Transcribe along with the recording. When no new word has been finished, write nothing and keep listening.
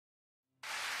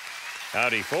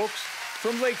Howdy, folks.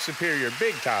 From Lake Superior,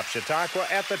 Big Top, Chautauqua,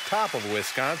 at the top of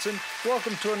Wisconsin,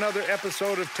 welcome to another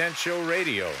episode of Tent Show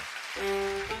Radio.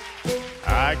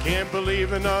 I can't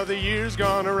believe another year's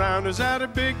gone around. Is that a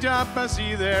big top I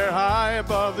see there high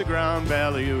above the ground?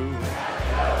 Ballyhoo.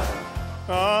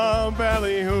 Oh,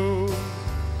 ballyhoo.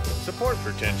 Support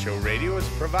for Tent Show Radio is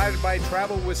provided by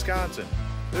Travel Wisconsin.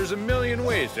 There's a million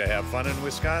ways to have fun in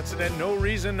Wisconsin and no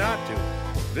reason not to.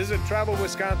 Visit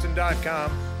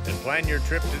travelwisconsin.com and plan your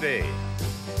trip today.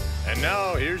 And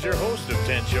now, here's your host of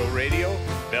Tent Show Radio,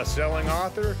 best-selling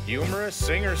author, humorist,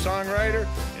 singer-songwriter,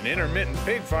 and intermittent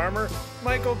pig farmer,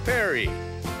 Michael Perry.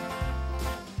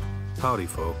 Howdy,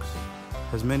 folks.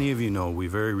 As many of you know, we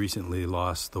very recently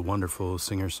lost the wonderful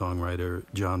singer-songwriter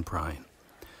John Prine.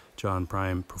 John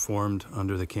Prine performed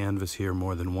under the canvas here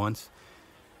more than once,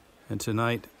 and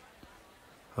tonight,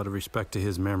 out of respect to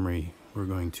his memory, we're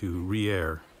going to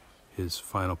re-air his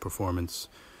final performance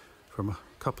from a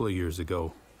couple of years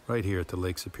ago, right here at the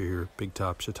Lake Superior, Big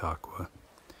Top, Chautauqua.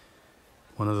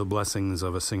 One of the blessings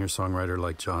of a singer-songwriter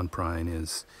like John Prine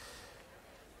is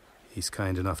he's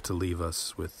kind enough to leave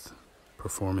us with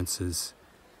performances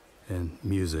and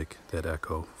music that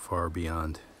echo far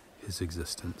beyond his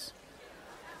existence.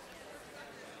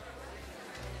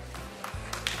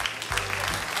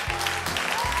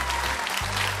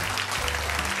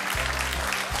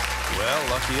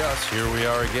 Well, lucky us, here we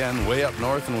are again, way up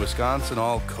north in Wisconsin,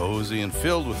 all cozy and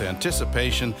filled with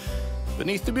anticipation,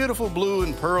 beneath the beautiful blue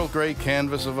and pearl gray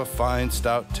canvas of a fine,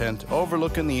 stout tent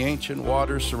overlooking the ancient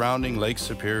waters surrounding Lake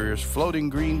Superior's floating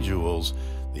green jewels,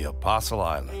 the Apostle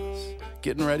Islands,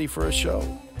 getting ready for a show.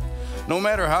 No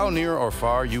matter how near or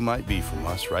far you might be from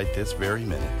us right this very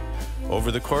minute,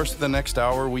 over the course of the next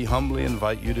hour, we humbly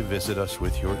invite you to visit us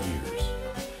with your ears.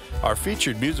 Our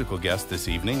featured musical guest this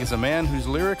evening is a man whose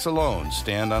lyrics alone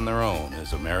stand on their own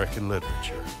as American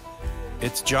literature.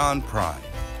 It's John Prine.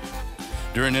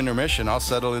 During intermission, I'll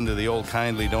settle into the old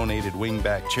kindly donated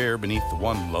wingback chair beneath the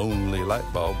one lonely light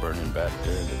bulb burning back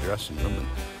there in the dressing room and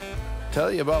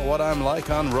tell you about what I'm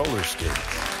like on roller skates.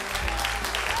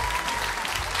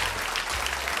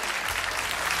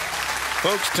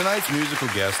 Folks, tonight's musical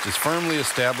guest is firmly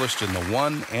established in the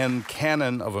one-end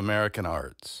canon of American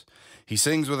arts. He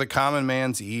sings with a common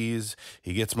man's ease.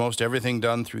 He gets most everything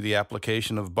done through the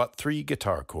application of but 3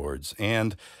 guitar chords.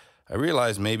 And I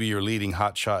realize maybe your leading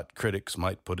hotshot critics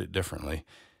might put it differently.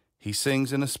 He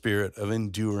sings in a spirit of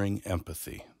enduring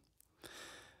empathy.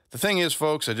 The thing is,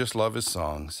 folks, I just love his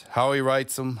songs. How he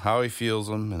writes them, how he feels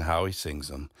them, and how he sings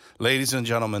them. Ladies and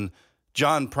gentlemen,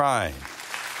 John Prine.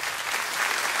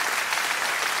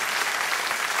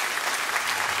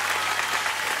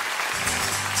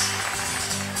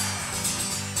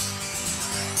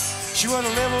 She was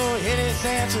a level-headed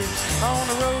dancer on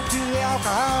the road to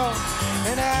alcohol,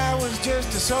 and I was just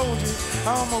a soldier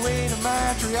on my way to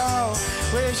Montreal,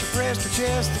 where she pressed her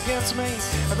chest against me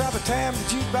about the time the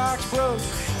jukebox broke.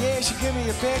 Yeah, she gave me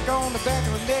a peck on the back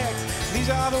of the neck. These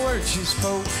are the words she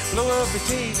spoke: blow up your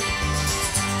teeth,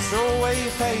 throw away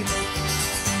your paper,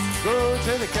 go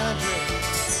to the country,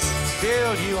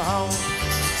 build you a home,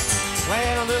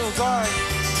 plant a little garden,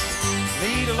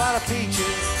 need a lot of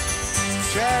peaches.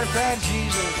 Try to find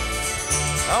Jesus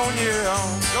on your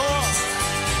own. Go on.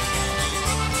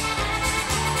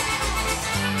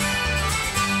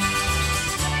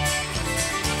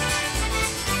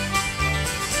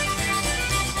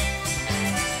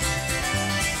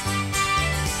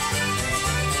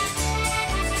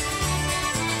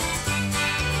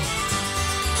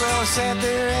 Well, I sat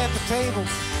there at the table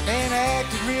and I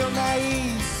acted real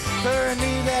naive, for I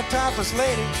knew that topless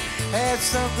lady had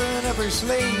something up her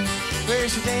sleeve. Where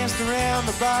she danced around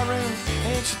the barroom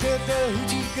and she did the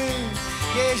hoochie coo.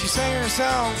 Yeah, she sang her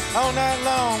song all night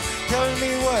long, telling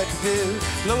me what to do.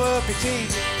 Blow up your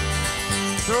teeth,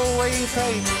 throw away your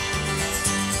paper,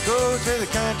 go to the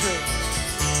country,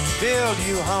 build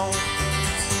you a home,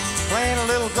 plant a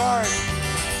little garden,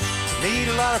 need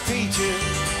a lot of peaches,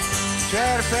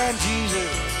 try to find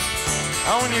Jesus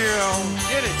on your own.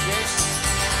 Get it, Jason.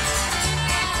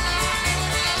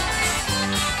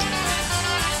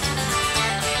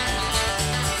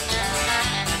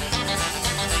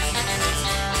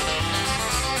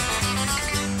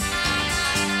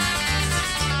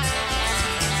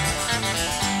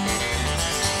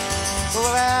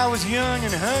 Well, I was young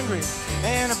and hungry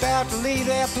and about to leave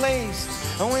that place,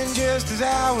 when just as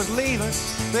I was leaving,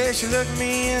 there she looked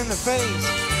me in the face.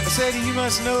 I said, you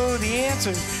must know the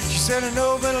answer. She said, I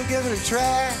know, but I'll give it a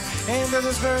try. And to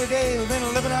this very day, we've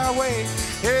been living our way.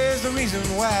 Here's the reason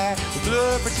why. We blew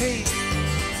up our teeth,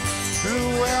 threw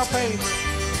away our paper,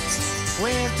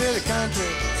 went to the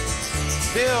country,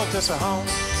 built us a home.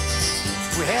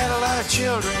 We had a lot of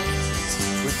children.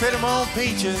 We fed them on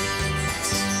peaches.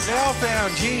 They all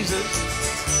found Jesus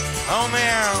on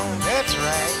their own. That's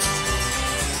right.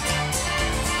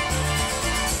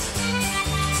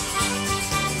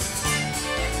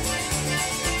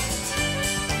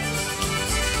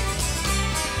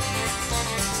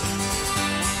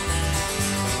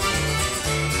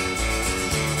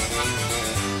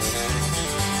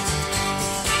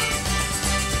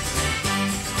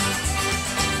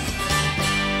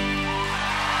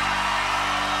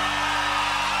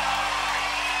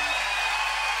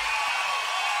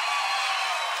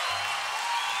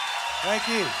 Thank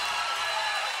you.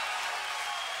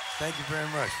 Thank you very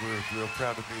much. We're real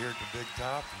proud to be here at the Big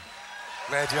Top.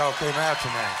 Glad you all came out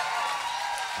tonight.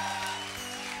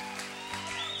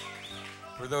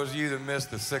 For those of you that missed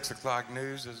the 6 o'clock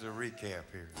news, there's a recap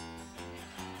here.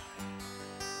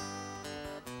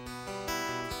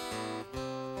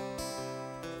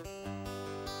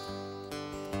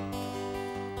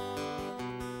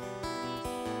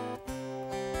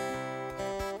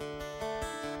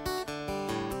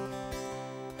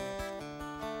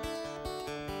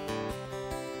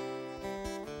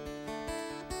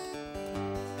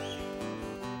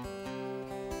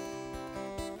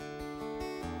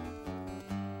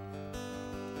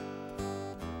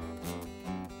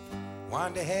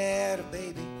 Wanda had a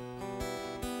baby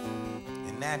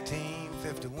in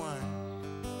 1951.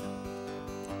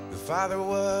 The father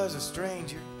was a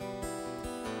stranger,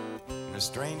 and the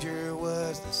stranger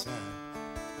was the son.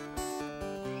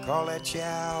 Call that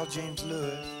child James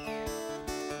Lewis.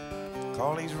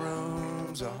 Call these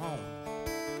rooms a home.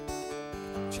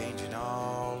 Changing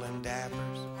all them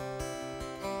diapers,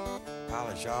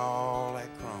 polish all that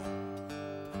chrome.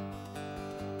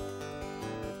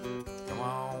 Come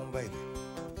on, baby,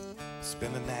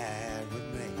 spend the night with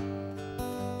me.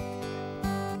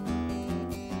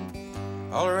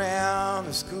 All around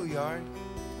the schoolyard,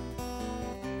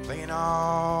 playing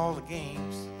all the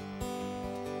games,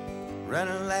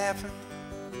 running and laughing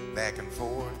back and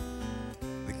forth,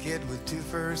 the kid with 2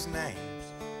 first names.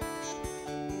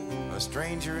 A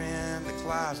stranger in the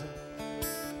closet,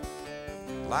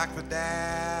 like the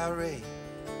diary.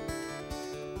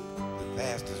 The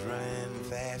past is running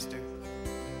faster,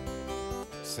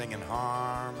 singing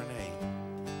harmony.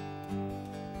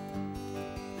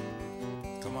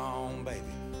 Come on,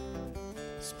 baby,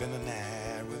 spend the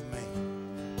night with me.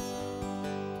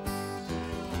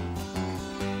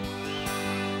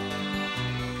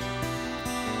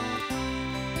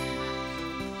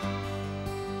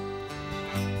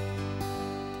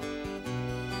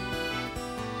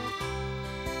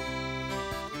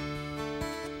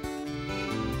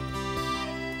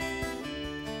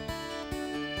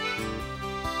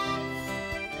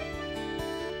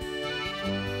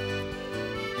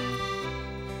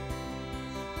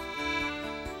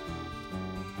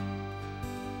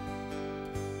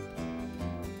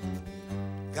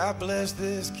 God bless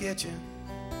this kitchen,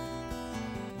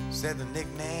 said the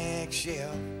knick-knack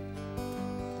shelf.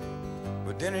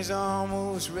 But dinner's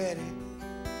almost ready.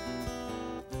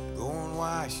 Go and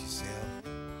wash yourself.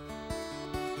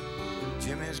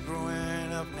 Jimmy's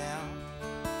growing up now,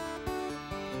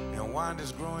 and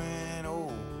Wanda's growing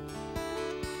old.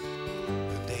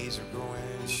 The days are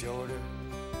growing shorter,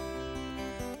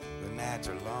 the nights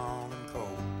are long and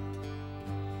cold.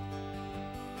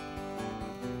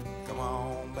 Come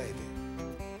on, baby,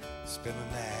 spend the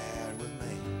night with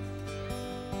me.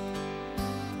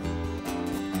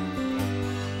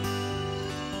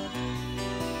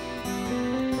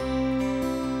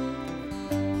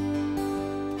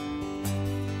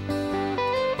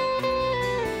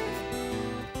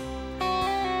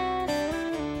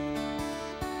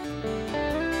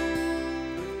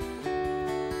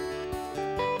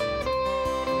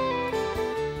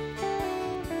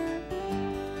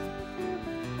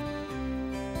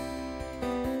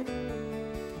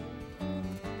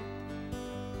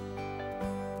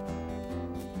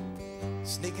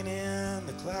 Sneaking in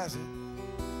the closet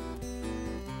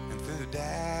and through the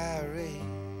diary.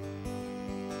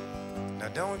 Now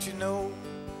don't you know,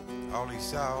 all he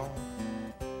saw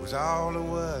was all there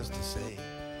was to say.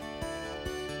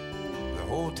 The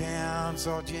whole town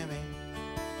saw Jimmy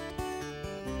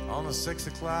on the 6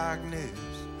 o'clock news.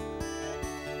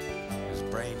 His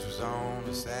brains was on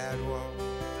the sidewalk,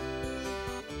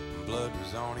 and blood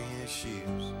was on his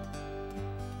shoes.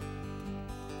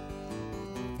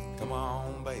 Come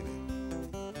on, baby,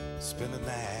 spend the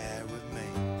night with me.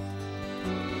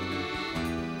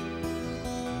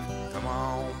 Come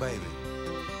on, baby,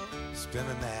 spend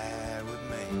the night with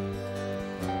me.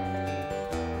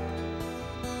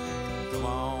 Come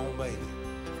on, baby,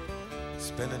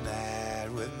 spend the night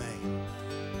with me.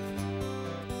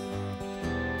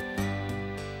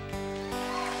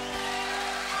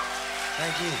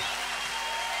 Thank you.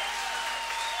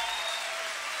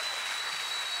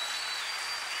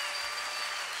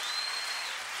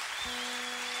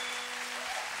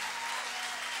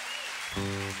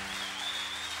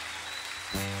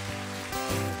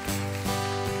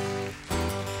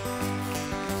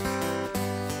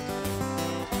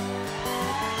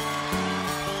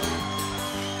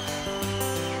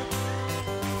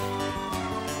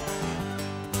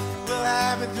 Well,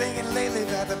 I've been thinking lately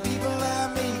about the people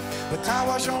I meet. The car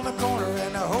wash on the corner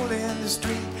and the hole in the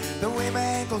street. The way my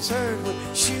ankles hurt with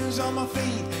shoes on my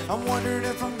feet. I'm wondering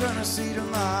if I'm gonna see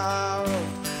tomorrow.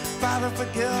 Father,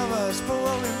 forgive us for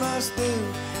what we must do.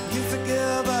 You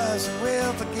forgive us and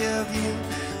we'll forgive you.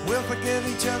 We'll forgive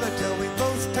each other till we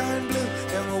both turn blue.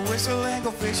 Then we'll whistle and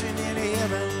go fishing in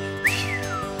heaven.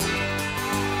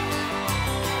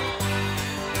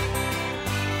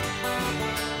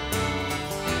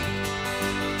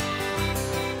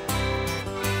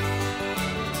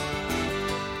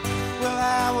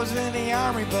 I was in the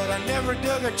army, but I never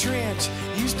dug a trench.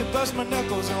 Used to bust my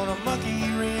knuckles on a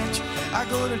monkey wrench. I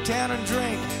go to town and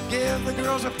drink, give the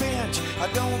girls a pinch. I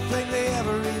don't think they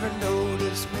ever even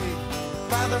notice me.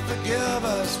 Father, forgive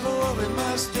us for what we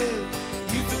must do.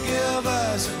 You forgive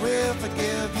us and we'll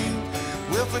forgive you.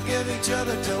 We'll forgive each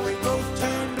other till we both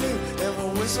turn blue. Then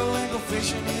we'll whistle and go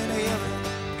fishing in heaven.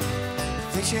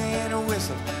 Fish and a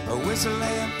whistle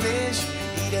and fish.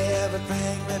 Eat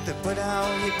everything that they put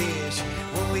on your dish.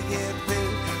 When we get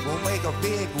through, we'll make a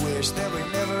big wish that we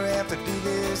never have to do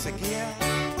this again.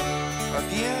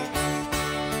 Again.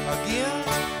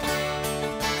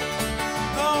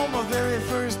 On my very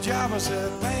first job I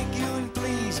said thank you and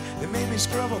please. They made me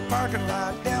scrub a parking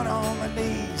lot down on my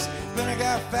knees. Then I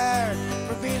got fired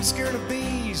for being scared of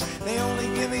bees. They only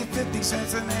give me 50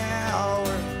 cents an hour.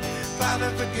 Father,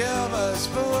 forgive us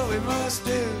for what we must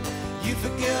do. You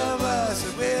forgive us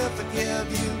and we'll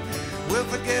forgive you. We'll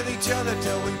forgive each other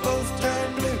till we both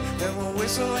turn blue. Then we'll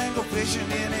whistle and go fishing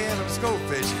in heaven. Let's go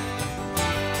fishing.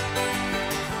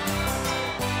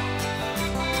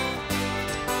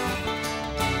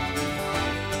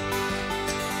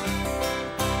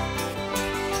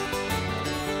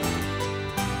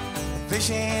 Fish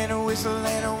and a whistle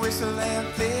and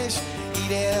fish.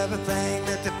 Eat everything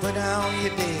that they put on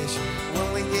your dish.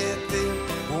 When we get through,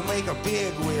 we'll make a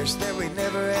big wish that we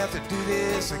never have to do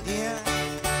this again.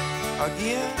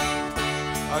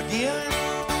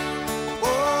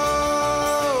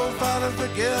 Oh, Father,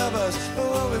 forgive us for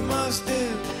what we must do.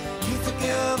 You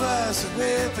forgive us and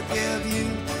we'll forgive you.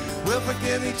 We'll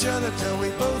forgive each other till we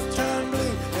both turn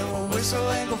blue. And we'll whistle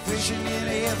and go fishing in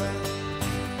heaven.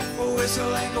 We'll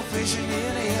whistle and go fishing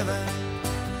in heaven.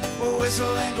 We'll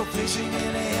whistle and go fishing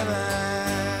in heaven.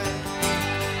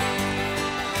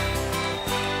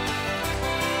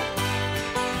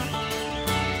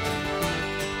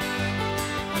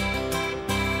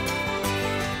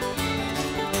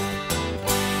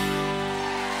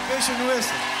 Fish and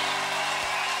whistle.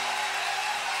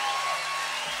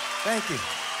 Thank you.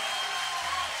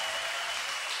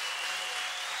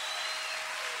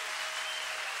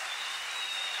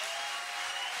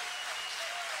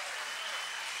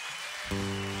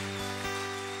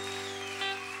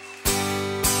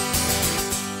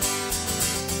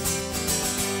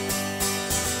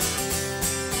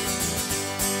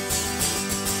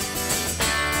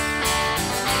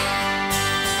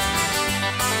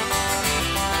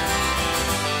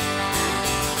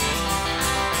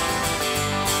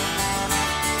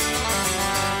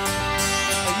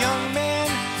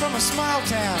 Small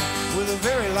town with a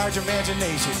very large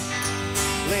imagination.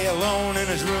 Lay alone in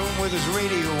his room with his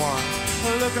radio on,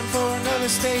 looking for another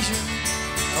station.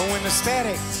 When the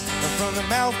static from the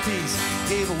mouthpiece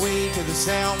gave way to the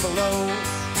sound below,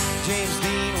 James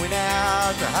Dean went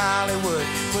out to Hollywood,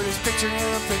 put his picture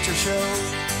in a picture show.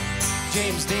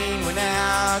 James Dean went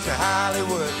out to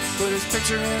Hollywood, put his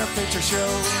picture in a picture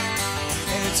show.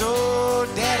 And it's, oh,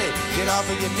 Daddy, get off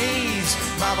of your knees.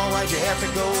 Mama, why'd you have to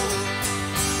go?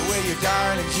 Where your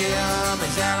darling Jim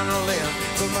is out on a limb.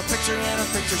 Put my picture in a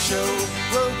picture show.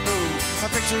 Whoa, whoa,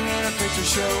 my picture in a picture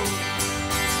show.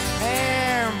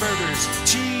 Hamburgers,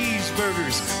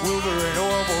 cheeseburgers, Wilbur and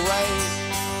Orville Wright.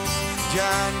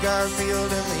 John Garfield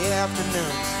in the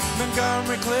afternoon,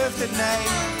 Montgomery Clift at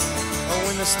night. Oh,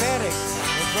 when the static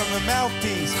from the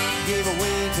mouthpiece gave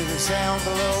way to the sound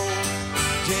below,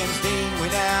 James Dean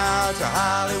went out to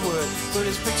Hollywood, put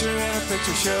his picture in a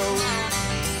picture show.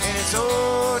 And it's,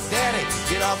 oh, Daddy,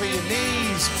 get off of your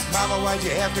knees. Mama, why'd you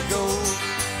have to go?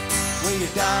 Well, your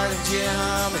darling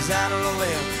Jim is out on a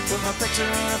limb with my picture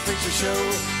in a picture show.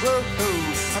 Whoa,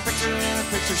 my picture in a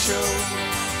picture show.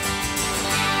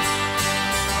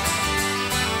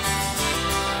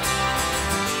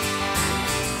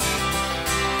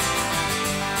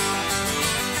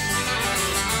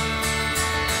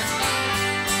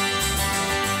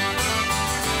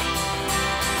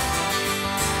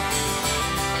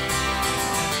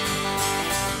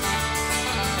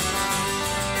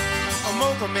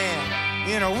 A man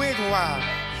in a wigwam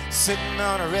sitting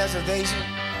on a reservation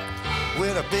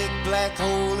with a big black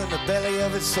hole in the belly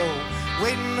of his soul,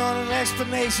 waiting on an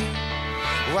explanation,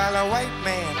 while a white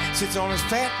man sits on his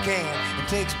fat can and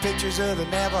takes pictures of the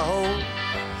Navajo.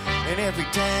 And every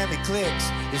time he clicks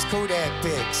his Kodak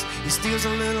pics, he steals a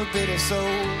little bit of soul.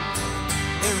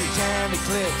 Every time he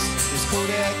clicks his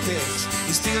Kodak pics,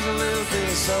 he steals a little bit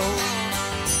of soul.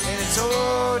 And it's,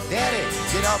 oh, Daddy,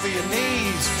 get off of your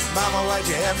knees. Mama, why'd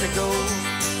you have to go?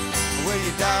 Well,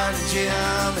 your darling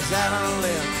Jim is out on a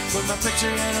limb with my picture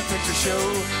in a picture show.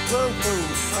 Whoa, whoa,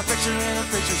 my picture in a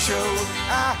picture show.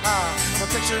 Ah, my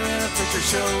picture in a picture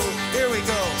show. Here we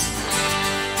go.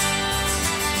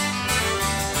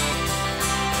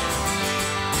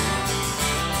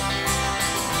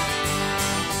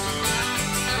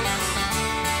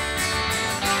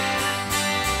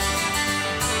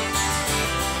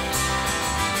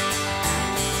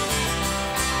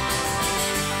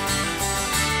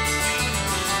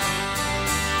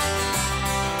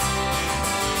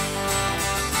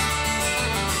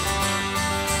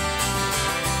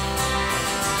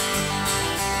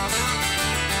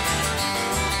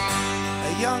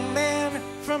 Young man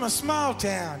from a small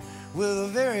town with a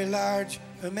very large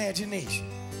imagination.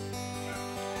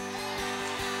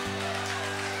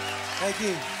 Thank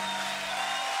you.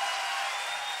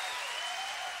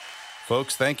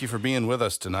 Folks, thank you for being with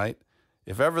us tonight.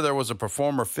 If ever there was a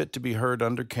performer fit to be heard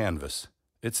under canvas,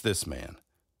 it's this man.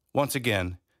 Once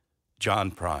again, John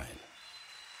Prine.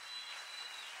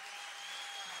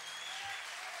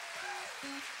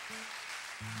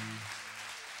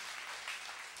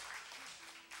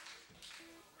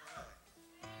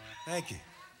 Thank you.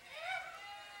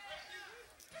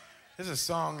 There's a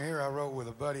song here I wrote with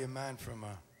a buddy of mine from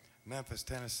Memphis,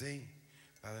 Tennessee,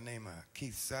 by the name of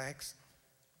Keith Sykes.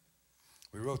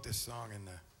 We wrote this song in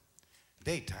the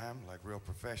daytime, like real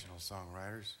professional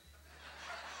songwriters.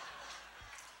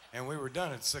 And we were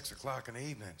done at 6 o'clock in the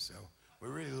evening, so we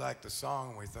really liked the song,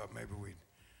 and we thought maybe we'd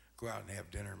go out and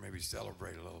have dinner, maybe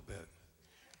celebrate a little bit.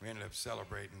 We ended up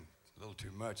celebrating a little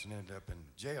too much and ended up in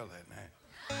jail that night.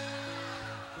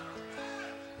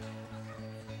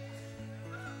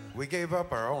 We gave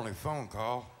up our only phone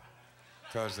call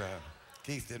because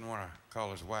Keith didn't want to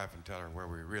call his wife and tell her where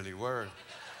we really were.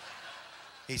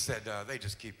 He said, they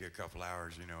just keep you a couple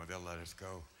hours, you know, they'll let us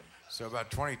go. So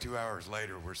about 22 hours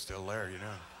later, we're still there, you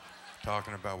know,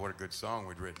 talking about what a good song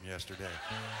we'd written yesterday.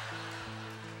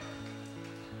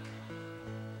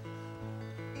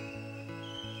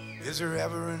 Is there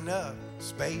ever enough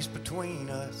space between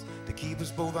us to keep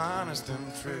us both honest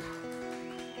and true?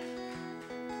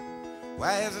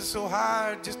 Why is it so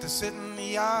hard just to sit in the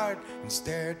yard and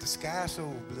stare at the sky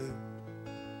so blue?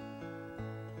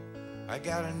 I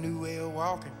got a new way of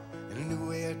walking and a new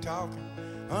way of talking,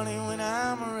 honey, when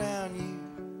I'm around you.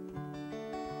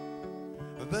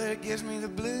 But it gives me the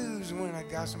blues when I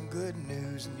got some good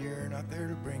news and you're not there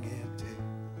to bring it to.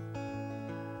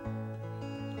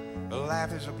 But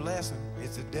life is a blessing,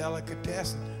 it's a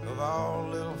delicatessen of all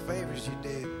little favors you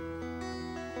do.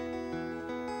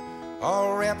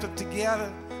 All wrapped up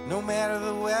together, no matter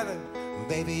the weather,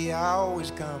 baby, I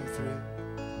always come through.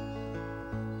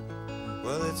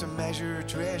 Well, it's a measure of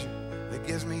treasure that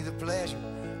gives me the pleasure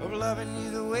of loving you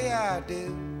the way I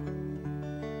do.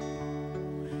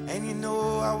 And you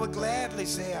know I would gladly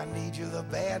say I need you love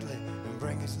badly and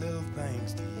bring these little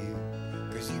things to you.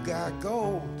 'Cause you got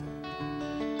gold,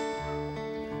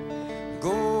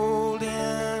 gold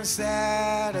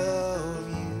inside of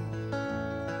you.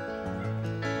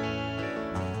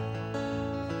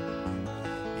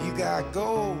 You got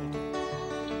gold,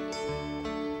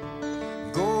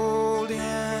 gold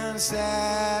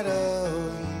inside of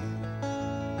you.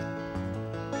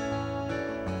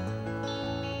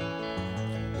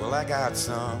 Well, I got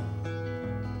some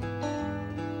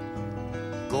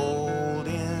gold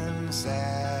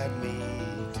inside me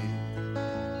too.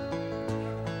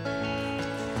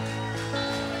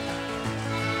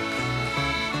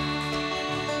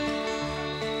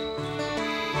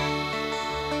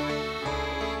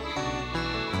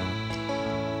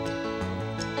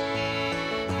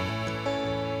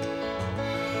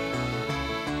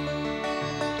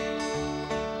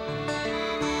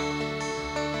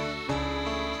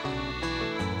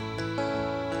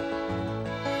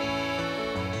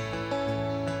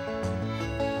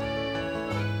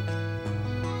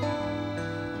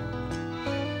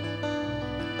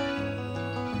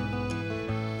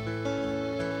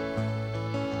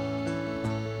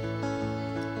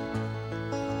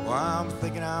 Well, I'm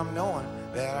thinking I'm knowing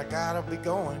that I gotta be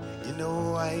going. You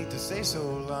know, I hate to say so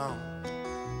long.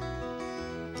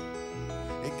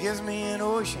 It gives me an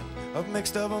ocean of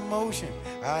mixed up emotion.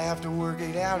 I have to work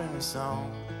it out in a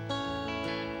song.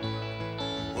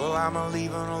 Well, I'm a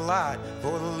leaving a lot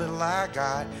for the little I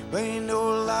got, but you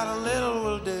know a lot of little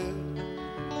will do.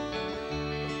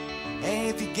 And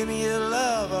if you give me your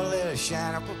love, I'll let it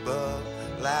shine up above,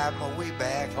 light my way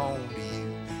back home to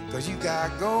you. 'Cause you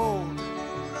got gold,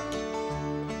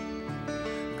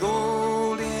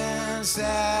 gold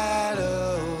inside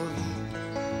of you.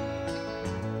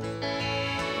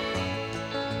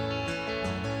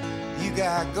 You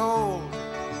got gold,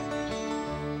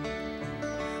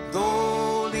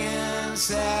 gold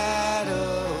inside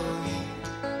of you.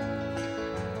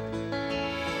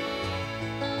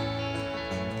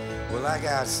 Well, I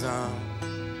got some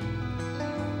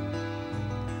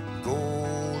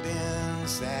gold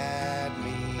inside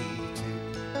me too.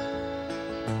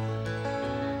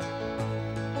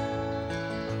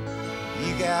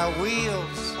 You got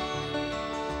wheels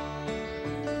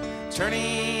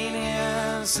turning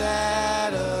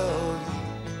inside of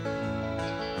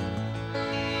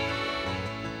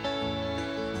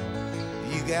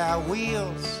you. You got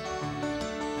wheels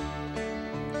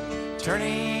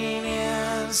turning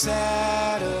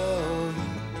inside of you.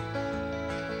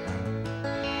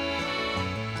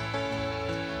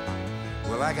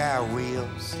 Well, I got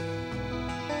wheels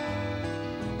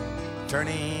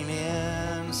turning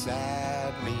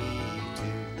inside me too.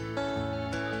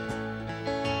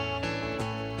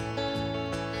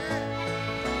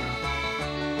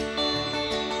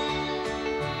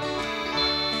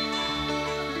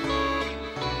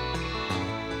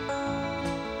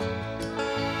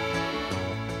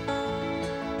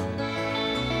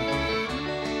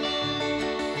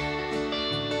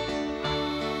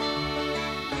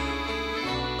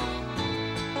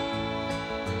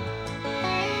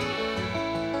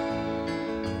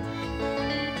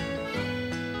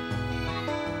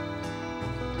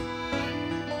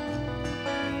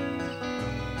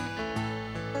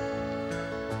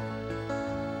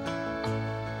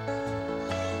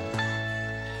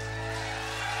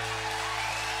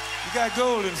 You got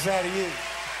gold inside of you.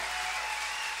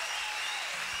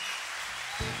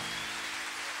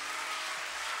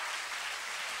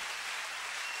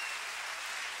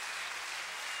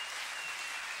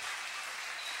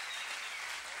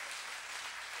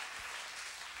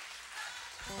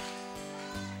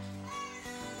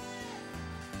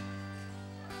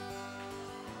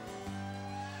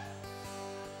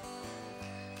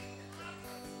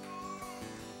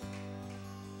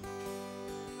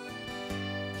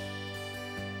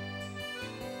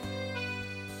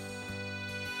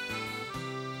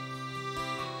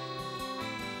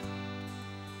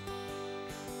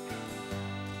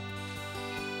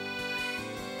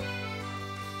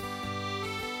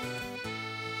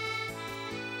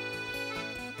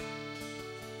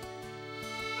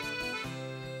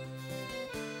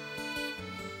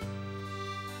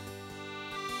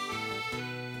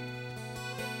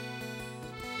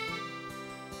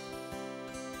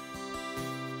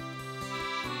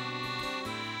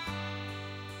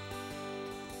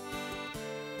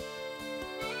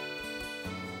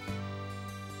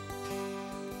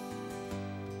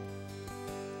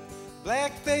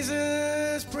 Black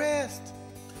faces pressed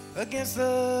against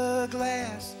the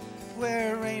glass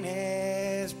where rain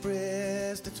has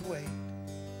pressed its weight.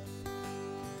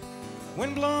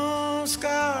 Wind-blown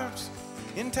scarves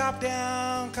in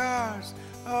top-down cars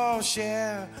all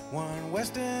share one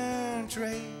western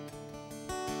trait.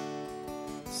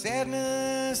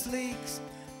 Sadness leaks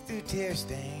through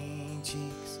tear-stained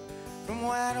cheeks from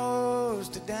winos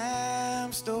to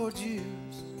dime store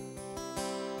Jews.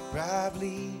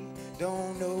 Probably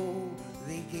don't know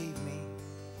they gave me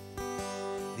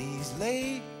these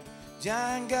late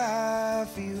John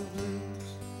Garfield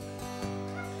blues.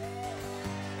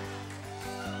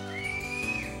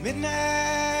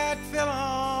 Midnight fell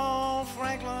on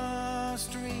Franklin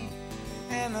Street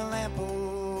and the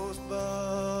lamppost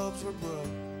bulbs were broke.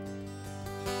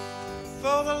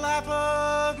 For the life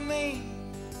of me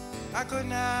I could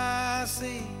not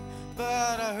see,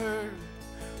 but I heard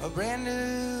a brand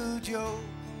new joke.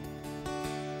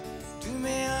 Two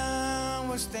men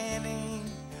were standing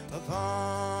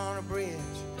upon a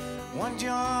bridge. One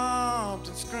jumped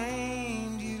and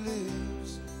screamed, "You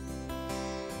lose,"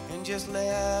 and just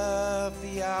left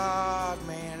the odd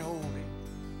man holding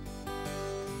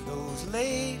those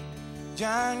late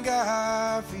John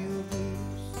Garfield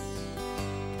blues.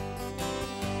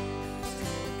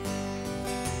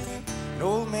 An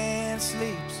old man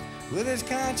sleeps with his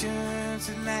conscience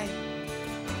at night,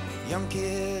 Young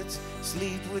kids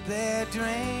sleep with their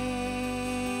dreams,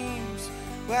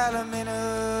 while the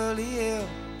mentally ill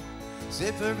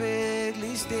sit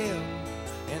perfectly still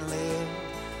and live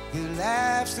good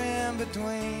lives in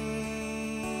between.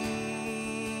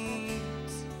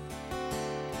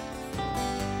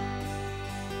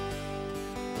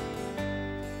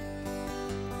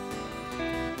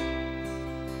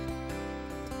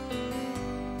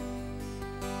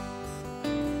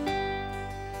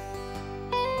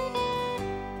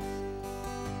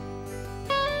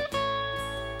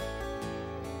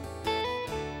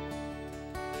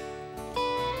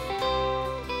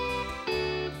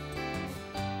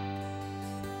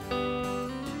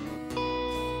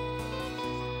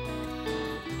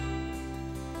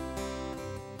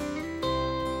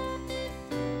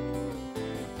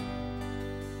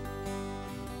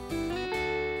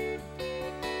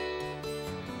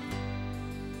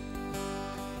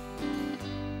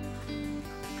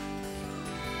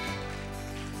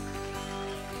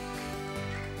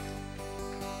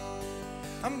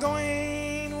 I'm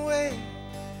going away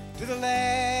to the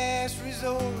last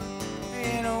resort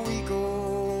in a week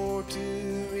or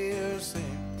two, real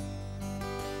soon,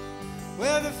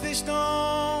 where the fish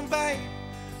don't bite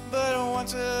but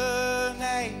once a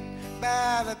night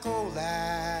by the cold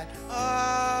light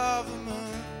of the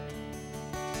moon.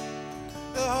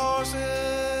 The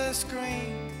horses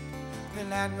scream, the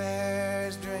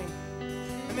nightmares dream,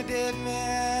 and the dead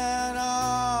men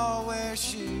all wear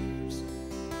shoes,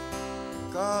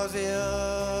 'cause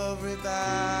everybody's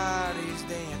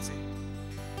dancing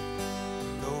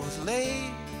those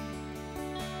late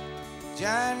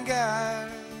John guys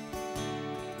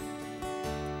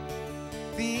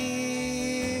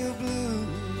feel blue.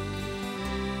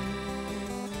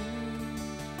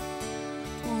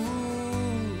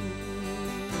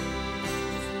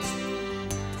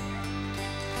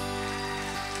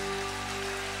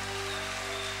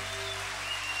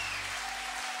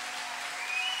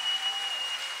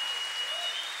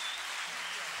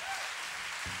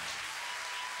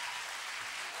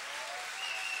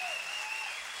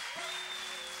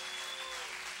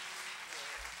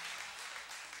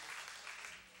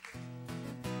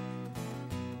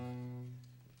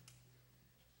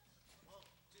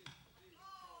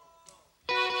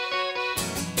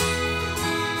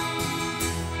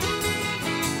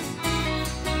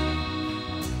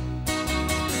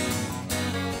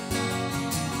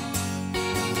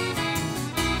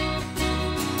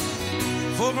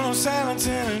 Full-blown silence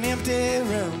in an empty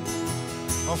room,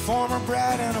 a former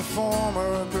bride and a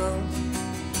former groom,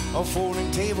 a folding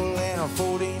table and a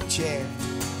folding chair,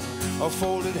 a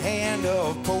folded hand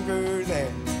of poker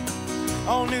there.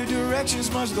 All new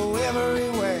directions must go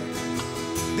everywhere,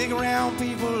 big round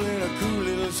people in a cool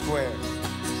little square.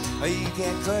 You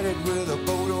can't cut it with a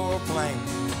boat or a plane,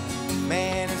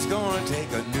 man, it's gonna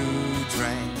take a new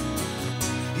train.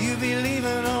 You'll be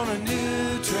leaving on a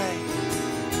new train,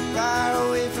 far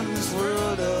away from this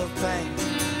world of pain.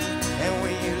 And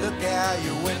when you look out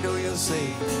your window, you'll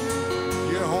see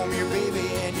your home, your baby,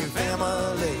 and your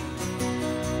family.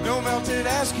 No melted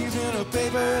ice cubes in a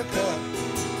paper cup.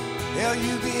 Hell,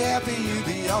 you be happy, you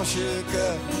be all shook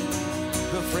up.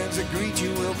 The friends that greet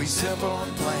you will be simple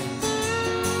and plain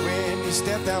when you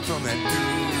step down from that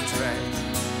new train.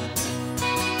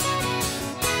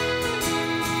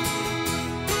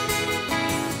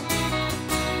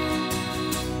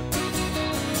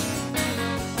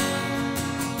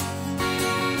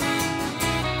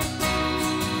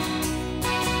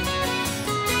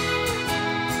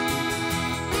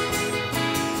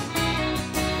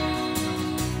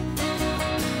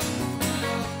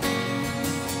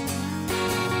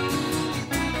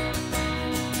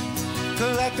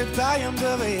 Collected volumes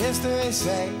of a history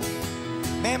say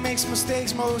man makes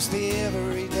mistakes most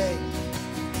every day.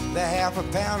 The half a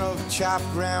pound of chopped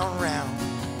ground round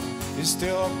is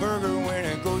still a burger when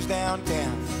it goes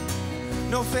downtown.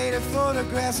 No faded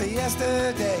photographs of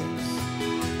yesterdays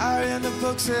are in the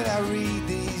books that I read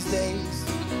these days.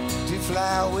 To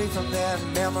fly away from that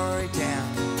memory town,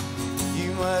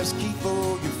 you must keep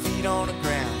both your feet on the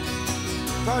ground,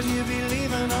 'cause you'll be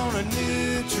leaving on a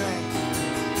new train,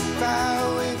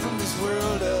 far away from this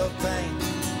world of pain.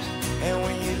 And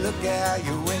when you look out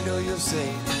your window, you'll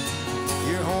see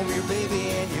your home, your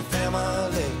baby, and your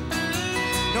family.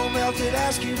 No melted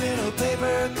ice cube in a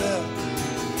paper cup.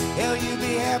 Hell, you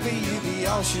be happy, you be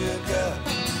all shook up.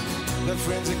 The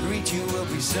friends that greet you will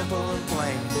be simple and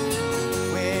plain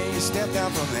when you step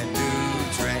down from that new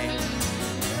train.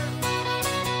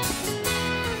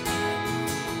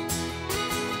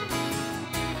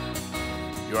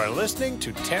 You are listening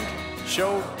to Tent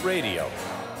Show Radio.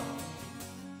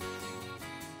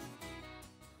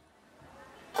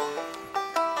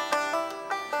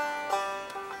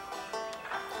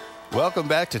 Welcome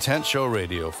back to Tent Show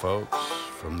Radio, folks.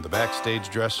 From the backstage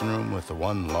dressing room with the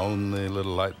one lonely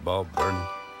little light bulb burning.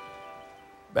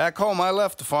 Back home, I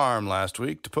left the farm last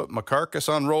week to put my carcass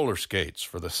on roller skates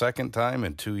for the second time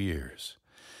in 2 years.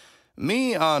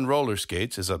 Me on roller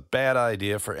skates is a bad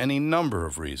idea for any number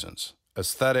of reasons.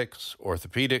 Aesthetics,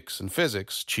 orthopedics, and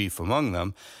physics, chief among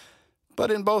them.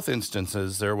 But in both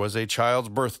instances, there was a child's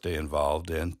birthday involved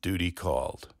and duty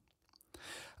called.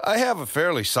 I have a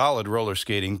fairly solid roller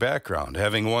skating background,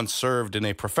 having once served in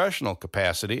a professional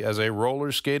capacity as a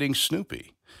roller skating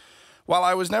Snoopy. While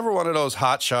I was never one of those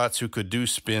hotshots who could do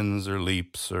spins or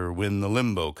leaps or win the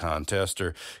limbo contest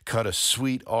or cut a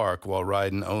sweet arc while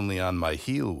riding only on my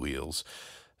heel wheels,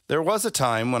 there was a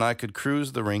time when I could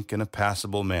cruise the rink in a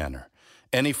passable manner,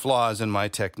 any flaws in my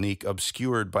technique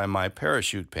obscured by my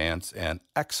parachute pants and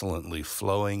excellently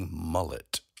flowing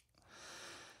mullet.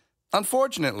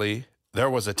 Unfortunately, there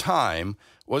was a time,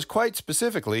 was quite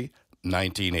specifically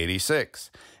 1986,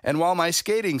 and while my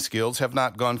skating skills have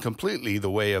not gone completely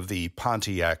the way of the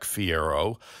Pontiac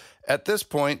Fiero, at this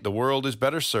point the world is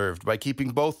better served by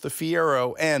keeping both the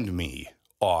Fiero and me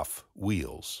off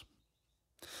wheels.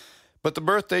 But the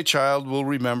birthday child will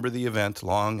remember the event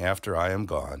long after I am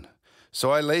gone,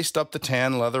 so I laced up the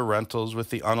tan leather rentals with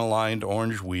the unaligned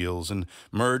orange wheels and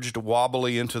merged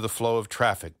wobbly into the flow of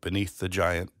traffic beneath the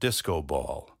giant disco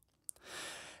ball.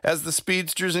 As the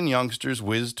speedsters and youngsters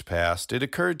whizzed past, it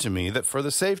occurred to me that for the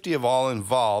safety of all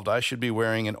involved, I should be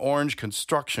wearing an orange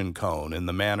construction cone in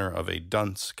the manner of a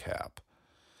dunce cap.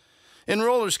 In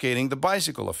roller skating, the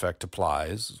bicycle effect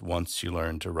applies once you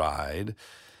learn to ride,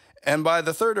 and by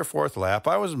the third or fourth lap,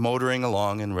 I was motoring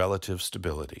along in relative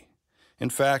stability. In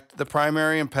fact, the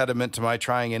primary impediment to my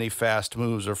trying any fast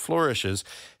moves or flourishes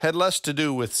had less to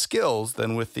do with skills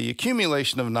than with the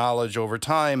accumulation of knowledge over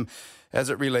time as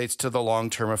it relates to the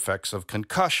long-term effects of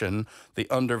concussion, the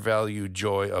undervalued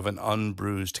joy of an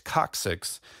unbruised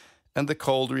coccyx, and the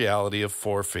cold reality of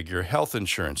four-figure health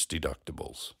insurance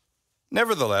deductibles.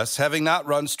 Nevertheless, having not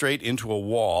run straight into a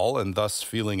wall and thus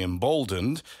feeling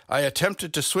emboldened, I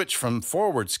attempted to switch from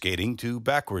forward skating to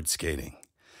backward skating.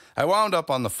 I wound up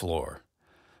on the floor.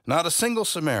 Not a single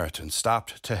Samaritan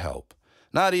stopped to help,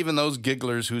 not even those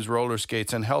gigglers whose roller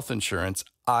skates and health insurance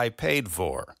I paid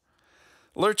for.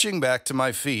 Lurching back to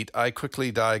my feet, I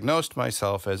quickly diagnosed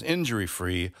myself as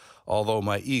injury-free, although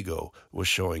my ego was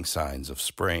showing signs of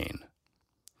sprain.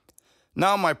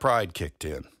 Now my pride kicked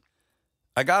in.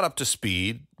 I got up to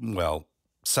speed, well,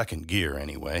 second gear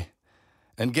anyway,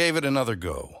 and gave it another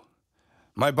go.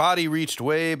 My body reached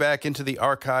way back into the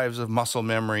archives of muscle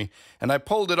memory, and I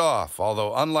pulled it off,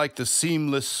 although unlike the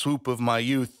seamless swoop of my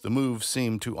youth, the move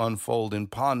seemed to unfold in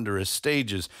ponderous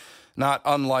stages, not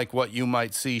unlike what you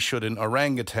might see should an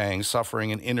orangutan suffering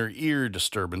an inner ear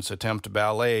disturbance attempt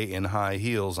ballet in high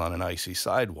heels on an icy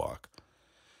sidewalk.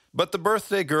 But the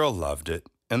birthday girl loved it,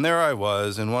 and there I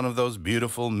was in one of those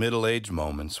beautiful middle-aged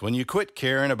moments when you quit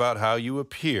caring about how you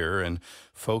appear and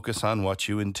focus on what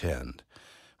you intend,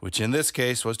 which in this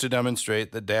case was to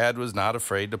demonstrate that Dad was not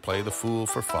afraid to play the fool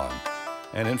for fun,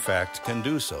 and in fact can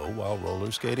do so while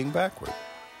roller skating backward.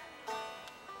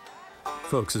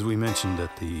 Folks, as we mentioned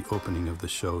at the opening of the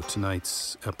show,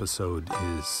 tonight's episode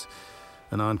is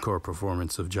an encore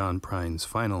performance of John Prine's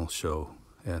final show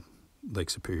at Lake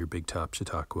Superior Big Top,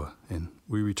 Chautauqua, and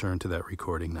we return to that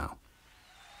recording now.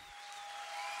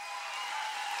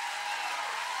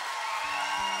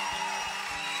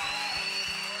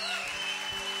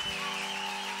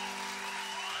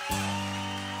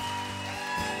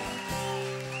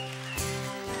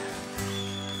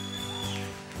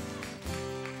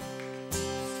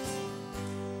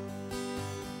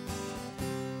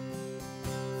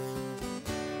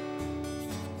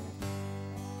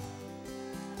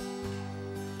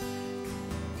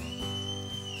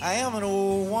 I am an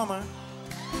old woman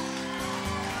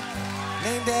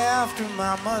named after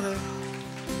my mother.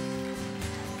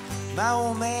 My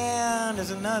old man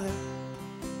is another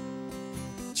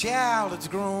child that's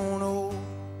grown old.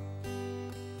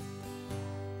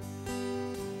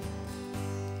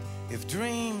 If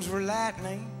dreams were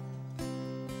lightning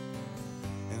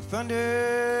and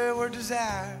thunder were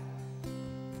desire,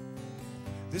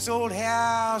 this old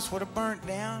house would have burnt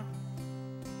down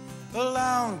a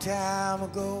long time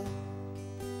ago.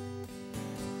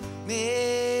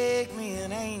 Make me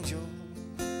an angel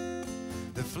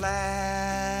that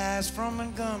flies from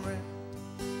Montgomery.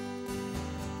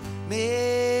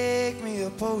 Make me a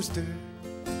poster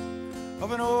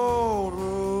of an old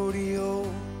rodeo.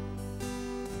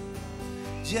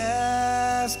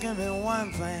 Just give me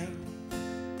one thing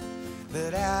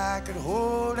that I could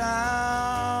hold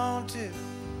on to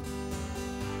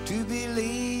To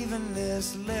believe in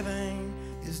this living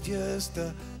is just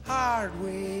a hard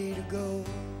way to go.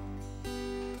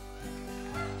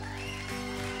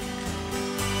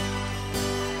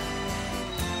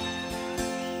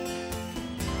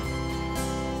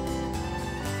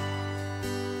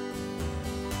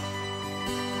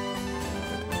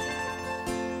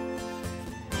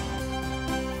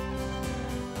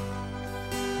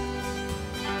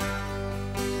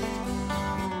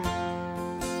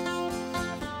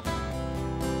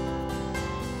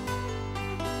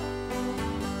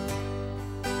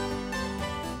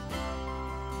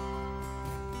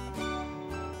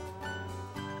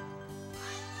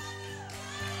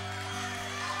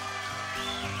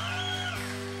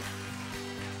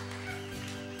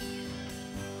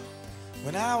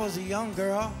 When I was a young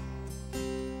girl,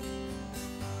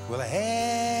 well, I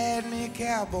had me a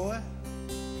cowboy.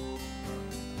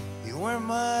 You weren't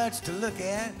much to look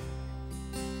at,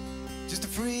 just a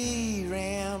free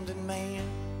rambling man.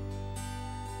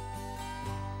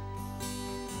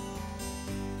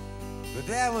 But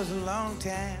that was a long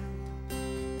time,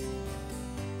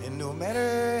 and no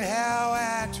matter how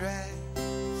I tried,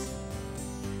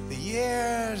 the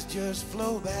years just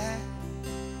flow by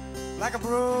like a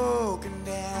broken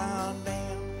down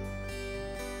dam.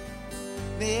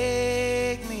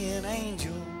 Make me an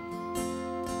angel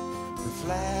who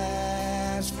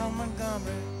flies from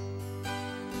Montgomery.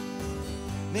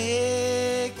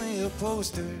 Make me a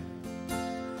poster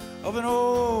of an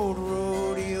old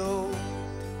rodeo.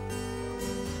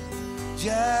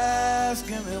 Just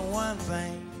give me one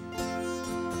thing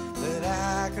that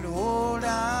I could hold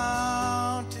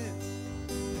on to.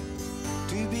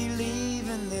 To believe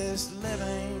in this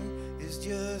living is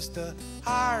just a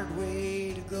hard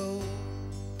way to go.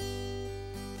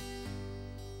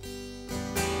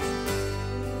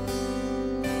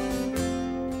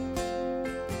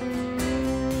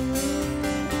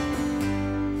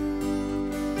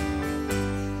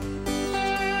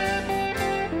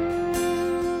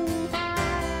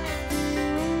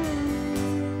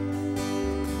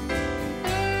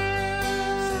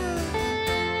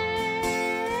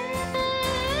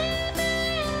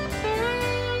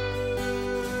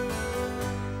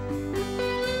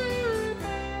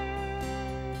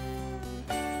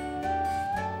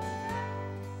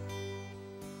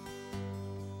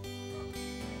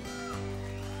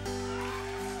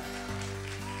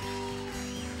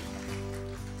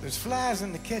 There's flies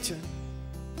in the kitchen.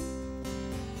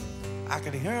 I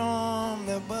could hear them,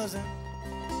 they're buzzing.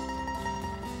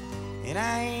 And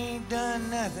I ain't done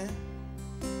nothing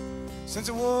since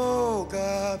I woke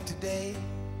up today.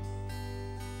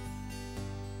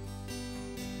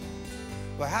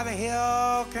 Well, how the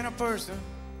hell can a person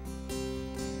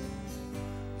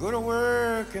go to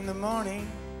work in the morning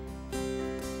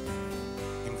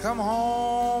and come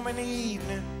home in the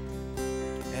evening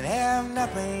and have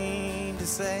nothing to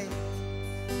say?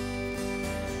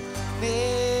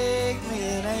 Make me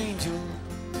an angel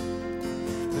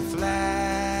that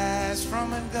flies from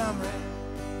Montgomery.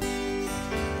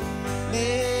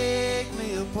 Make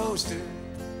me a poster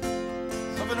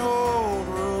of an old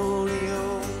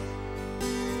rodeo.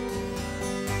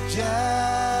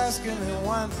 Just give me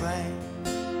one thing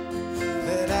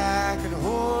that I can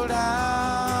hold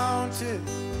on to.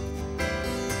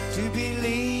 To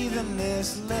believe in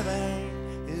this living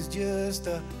is just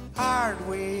a hard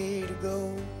way to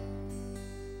go.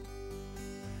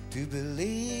 To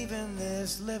believe in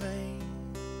this living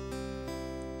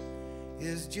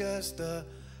is just a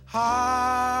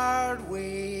hard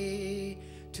way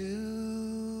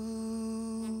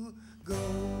to go.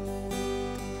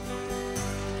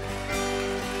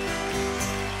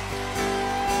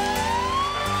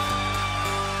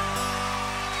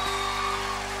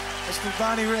 That's for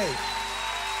Bonnie Raitt.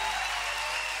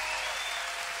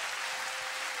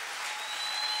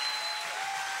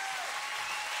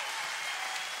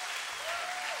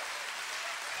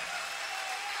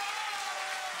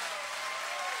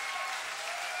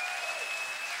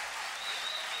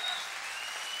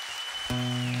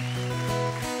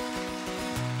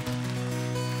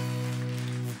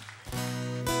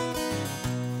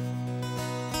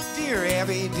 Dear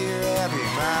Abby,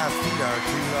 my feet are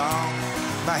too long.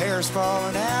 My hair's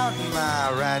falling out and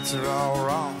my rights are all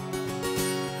wrong.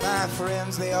 My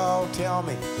friends, they all tell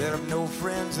me that I'm no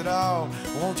friends at all.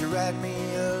 Won't you write me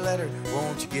a letter?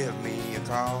 Won't you give me a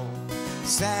call?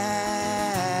 Signs,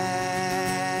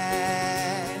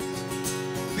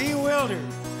 bewildered,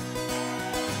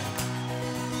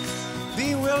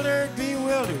 bewildered,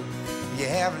 bewildered. You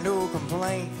have no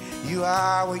complaint. You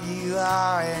are what you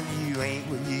are and you ain't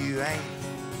what you ain't.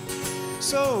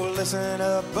 So listen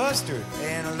up, Buster,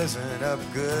 and listen up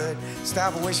good.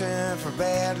 Stop wishing for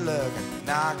bad luck and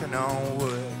knocking on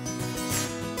wood.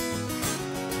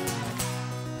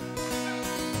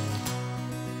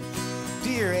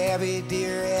 Dear Abby,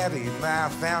 my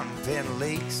fountain pen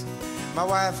leaks. My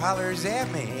wife hollers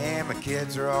at me and my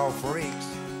kids are all freaks.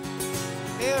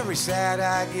 Every side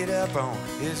I get up on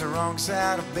is the wrong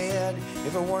side of bed.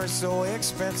 If it weren't so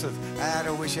expensive, I'd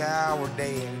wish I were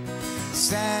dead.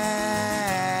 Sad,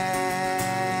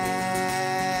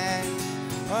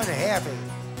 unhappy,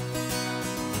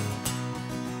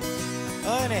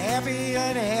 unhappy,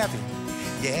 unhappy.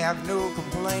 You have no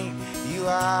complaint. You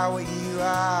are what you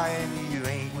are, and you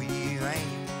ain't what you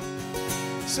ain't.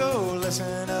 So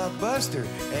listen up, Buster,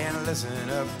 and listen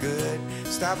up good.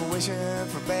 Stop wishing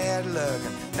for bad luck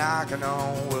and knocking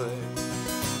on wood.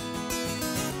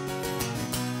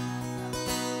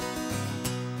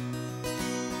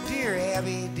 Dear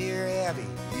Abby,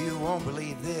 you won't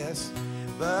believe this,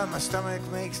 but my stomach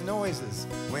makes noises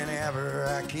whenever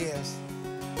I kiss.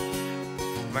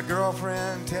 My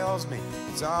girlfriend tells me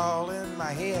it's all in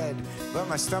my head, but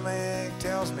my stomach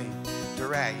tells me to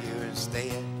write you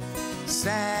instead.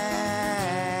 Sign,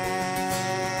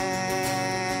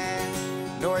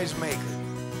 noisemaker,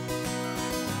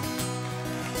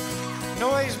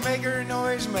 noisemaker,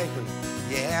 noisemaker.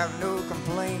 You have no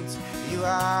complaints. You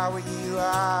are what you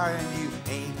are, and you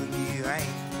ain't what you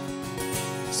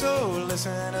ain't. So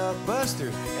listen up, Buster,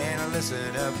 and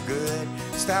listen up good.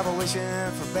 Stop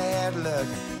wishing for bad luck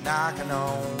and knocking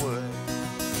on wood.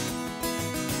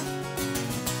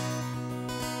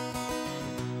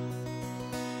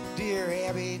 Dear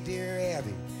Abby,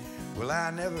 well, I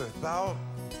never thought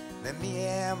that me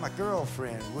and my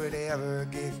girlfriend would ever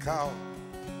get caught.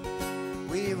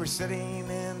 We were sitting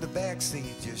in the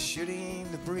backseat just shooting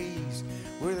the breeze,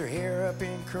 with her hair up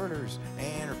in curlers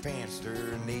and her pants to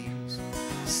her knees.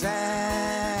 Sign,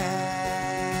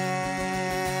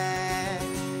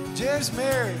 just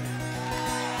married.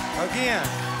 Again,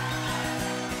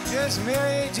 just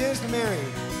married, just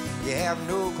married. You have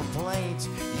no complaints.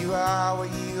 You are what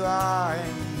you are,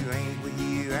 and you ain't what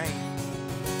you ain't.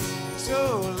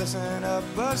 So listen up,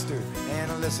 Buster,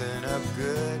 and listen up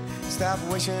good. Stop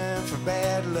wishing for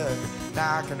bad luck,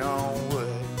 knocking on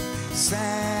wood. Sign,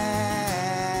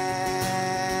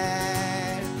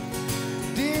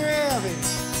 dear Abby.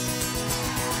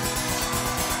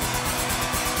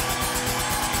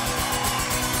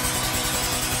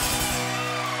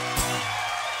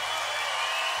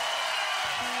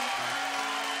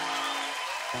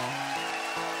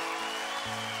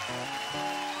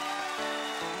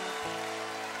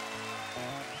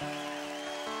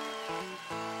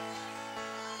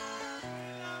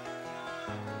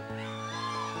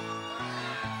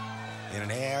 In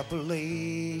an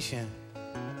Appalachian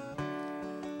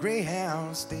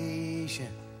Greyhound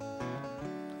station,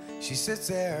 she sits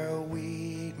there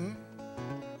waiting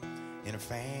in a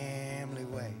family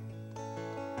way.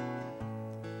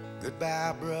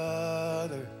 Goodbye,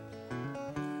 brother.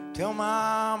 Tell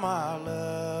Mom I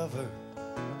love her.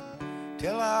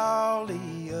 Tell all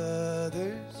the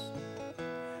others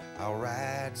I'll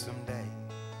ride someday.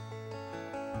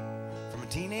 From a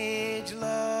teenage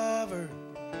lover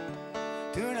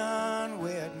to an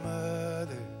unwed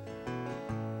mother,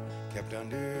 kept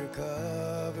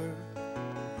undercover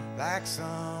like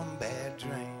some bad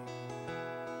dream.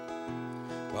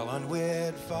 While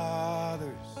unwed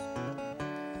fathers,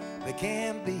 they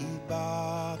can't be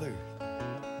bothered.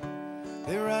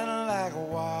 They run like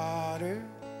water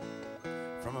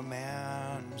from a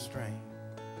mountain stream.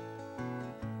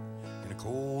 In a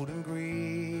cold and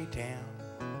gray town,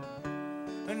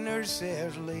 a nurse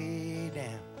says lay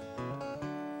down.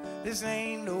 This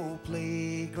ain't no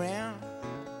playground,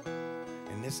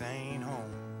 and this ain't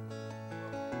home.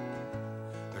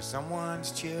 There's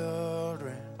someone's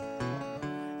children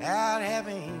out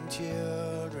having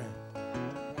children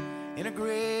in a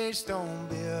gray stone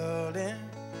building,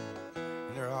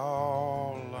 and they're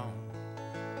all alone.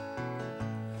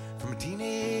 From a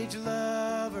teenage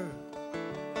lover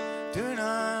to an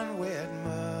unwed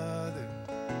mother,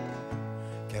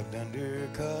 kept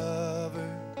undercover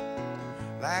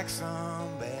like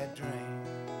some bad dream.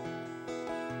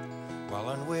 While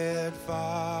unwed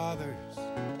fathers,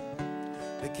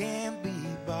 they can't be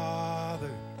bothered.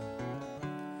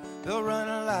 They'll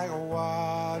run like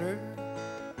water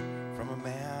from a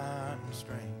mountain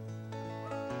stream.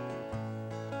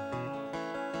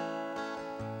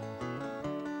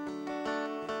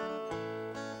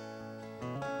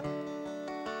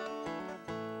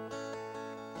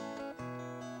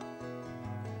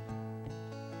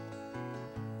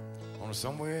 On on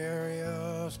somewhere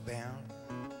else bound,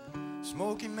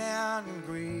 Smoky Mountain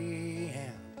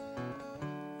Greyhound.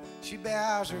 She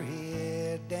bows her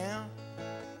head down,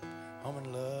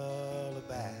 humming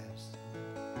lullabies.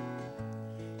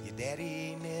 Your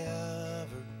daddy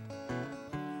never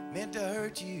meant to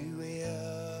hurt you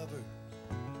ever.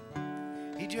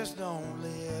 He just don't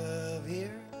live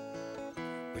here,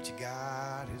 but you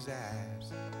got his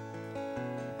eyes.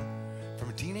 From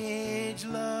a teenage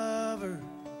lover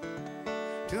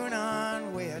to an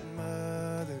unwed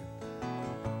mother,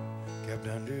 kept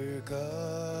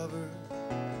undercover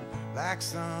like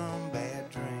some bad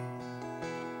dream.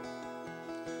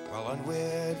 While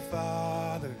unwed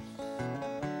fathers,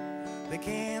 they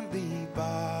can't be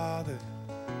bothered.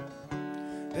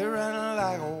 They're running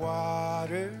like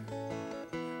water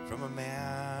from a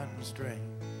mountain stream.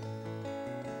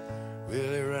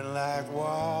 Well, they run like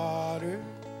water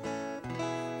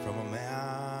from a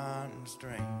mountain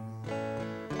stream.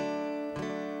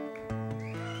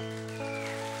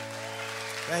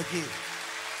 Thank you.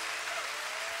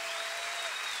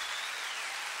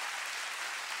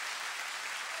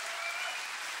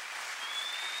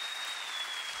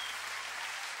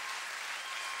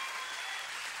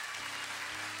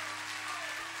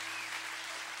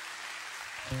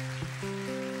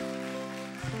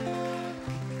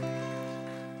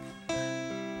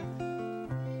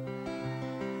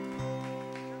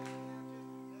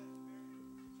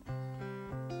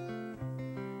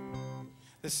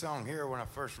 This song here, when I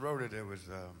first wrote it, it was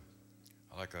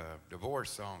like a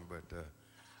divorce song, but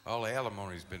all the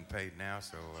alimony's been paid now,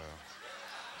 so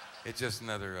it's just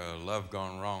another love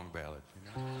gone wrong ballad, you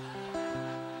know?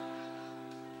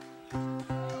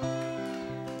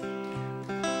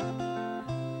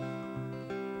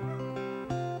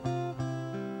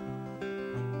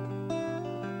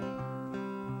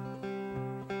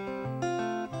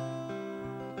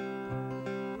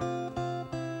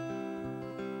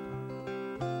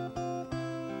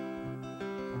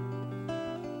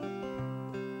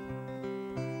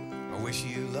 I wish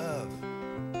you love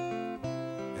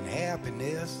and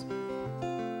happiness.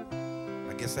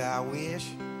 I guess I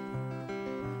wish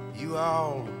you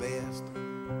all the best.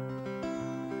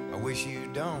 I wish you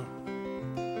don't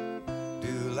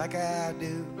do like I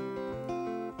do,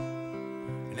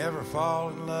 and never fall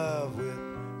in love with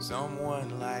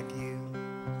someone like you.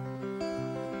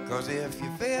 'Cause if you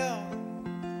fell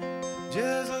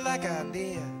just like I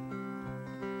did,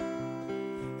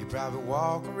 probably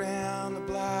walk around the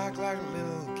block like a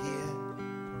little kid.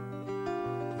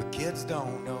 But kids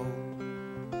don't know,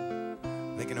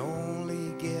 they can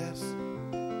only guess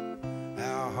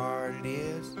how hard it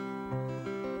is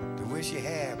to wish you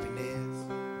happiness.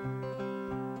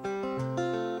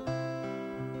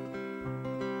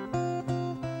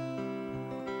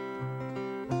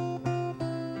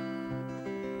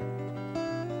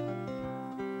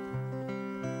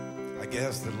 I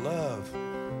guess that love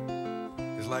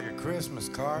is like a Christmas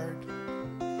card.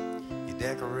 You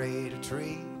decorate a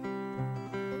tree,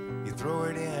 you throw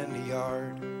it in the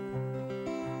yard,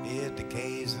 it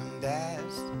decays and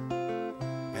dies,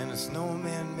 and the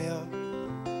snowmen melt.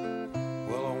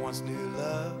 Well, I once knew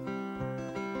love,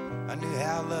 I knew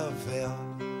how love felt.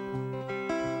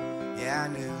 Yeah, I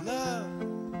knew love,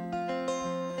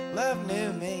 love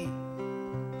knew me.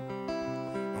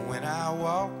 And when I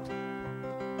walked,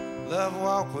 love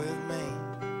walked with me.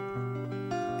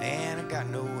 And I got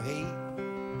no hate,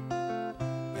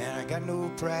 and I got no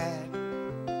pride.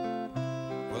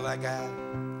 Well, I got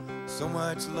so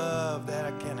much love that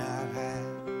I cannot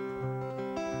hide.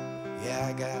 Yeah,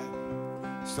 I got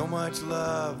so much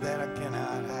love that I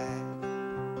cannot hide.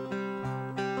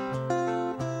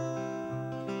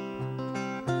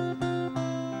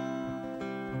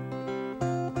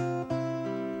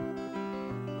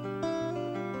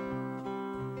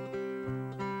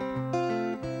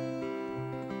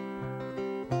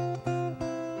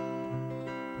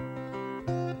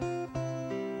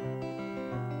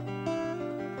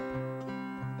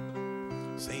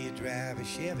 Say you drive a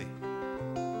Chevy,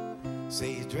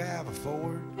 say you drive a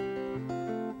Ford.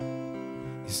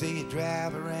 You say you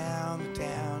drive around the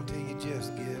town till you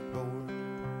just get bored,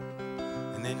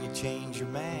 and then you change your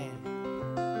mind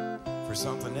for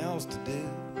something else to do,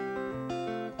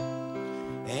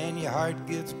 and your heart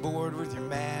gets bored with your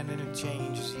mind and it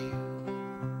changes you.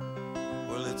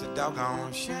 Well, it's a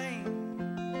doggone shame,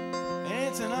 and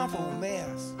it's an awful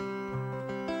mess.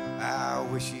 I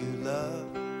wish you love,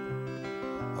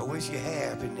 I wish you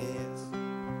happiness.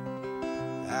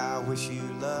 I wish you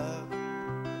love,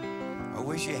 I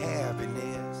wish you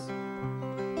happiness.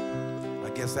 I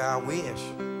guess I wish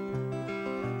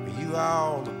for you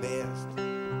all the best.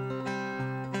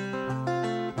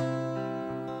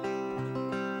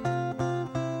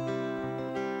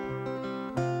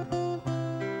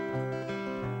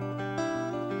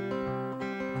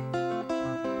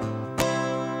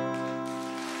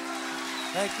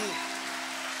 Thank you.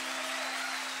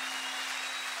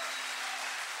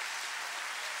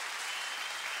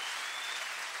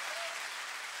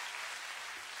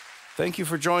 Thank you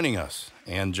for joining us,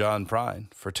 and John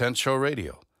Prine, for 10th Show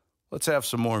Radio. Let's have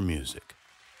some more music.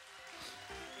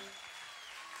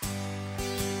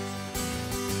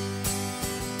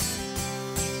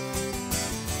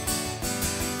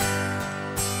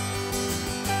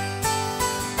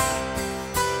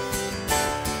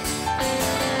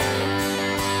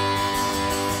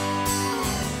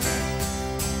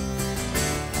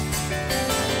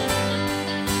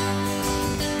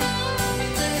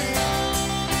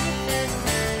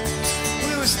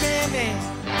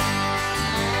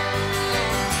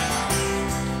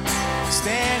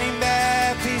 Standing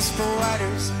by peaceful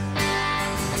waters,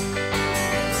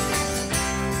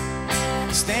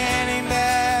 standing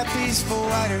by peaceful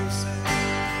waters.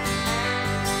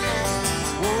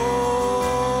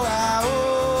 Oh, ah,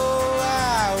 oh,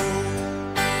 ah, oh.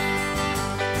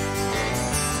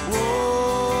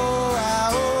 Oh, ah,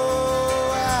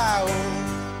 oh, ah, oh.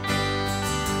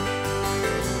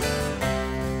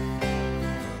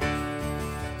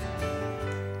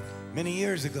 Many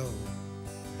years ago,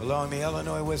 along the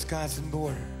Illinois-Wisconsin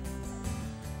border,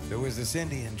 there was this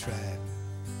Indian tribe.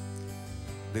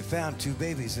 They found two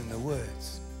babies in the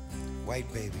woods,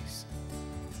 white babies.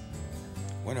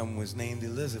 One of them was named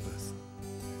Elizabeth.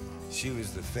 She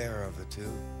was the fairer of the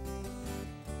two,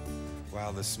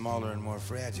 while the smaller and more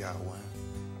fragile one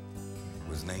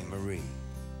was named Marie.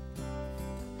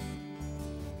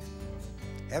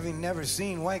 Having never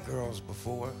seen white girls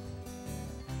before,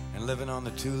 and living on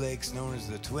the two lakes known as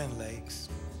the Twin Lakes,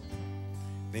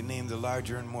 they named the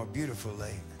larger and more beautiful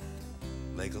lake,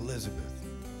 Lake Elizabeth.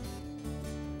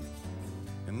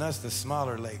 And thus the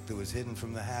smaller lake that was hidden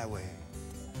from the highway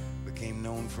became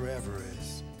known forever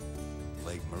as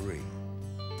Lake Marie.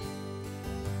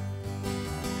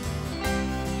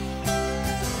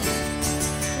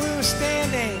 We were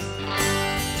standing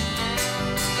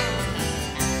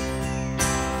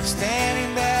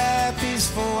by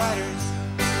peaceful waters,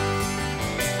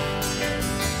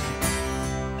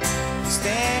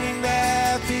 standing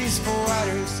by peaceful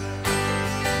waters.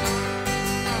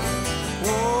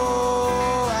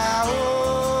 Oh, ah,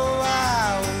 oh,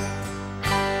 ah, oh.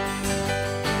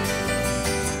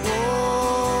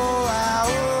 Oh, ah,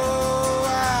 oh,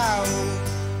 ah, oh.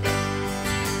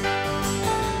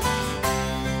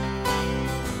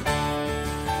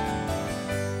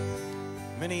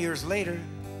 Many years later,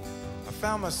 I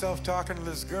found myself talking to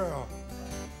this girl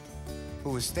who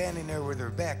was standing there with her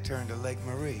back turned to Lake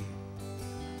Marie.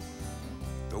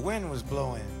 The wind was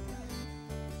blowing,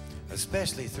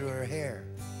 especially through her hair.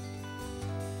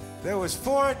 There was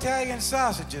 4 Italian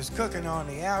sausages cooking on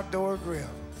the outdoor grill.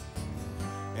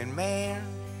 And man,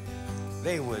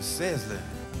 they was sizzling.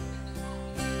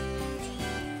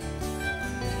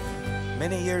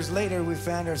 Many years later, we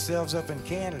found ourselves up in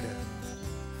Canada,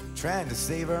 trying to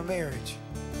save our marriage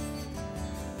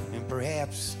and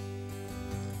perhaps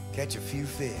catch a few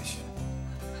fish.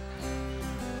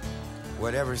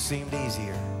 Whatever seemed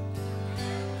easier.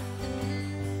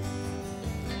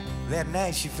 That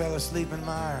night she fell asleep in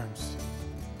my arms,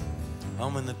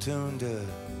 humming the tune to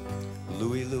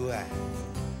Louie Louie.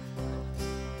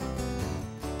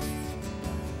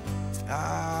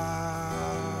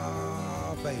 Ah,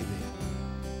 baby,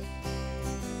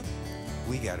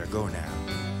 we gotta go now.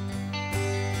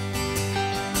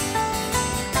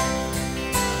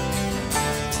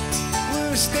 We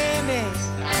were standing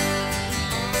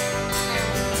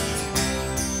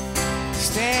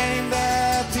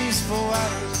by peaceful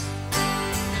waters,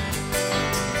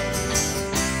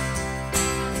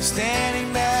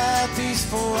 standing by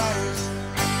peaceful waters.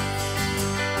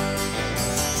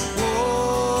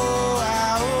 Oh,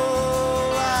 ah,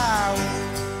 oh, ah, oh.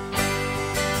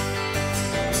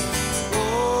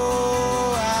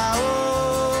 Oh, ah,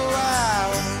 oh, ah,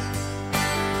 oh.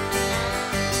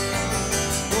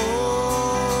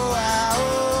 Oh, ah,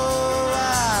 oh,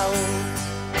 ah, oh.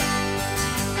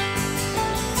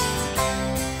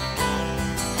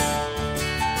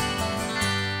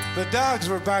 The dogs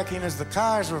were barking as the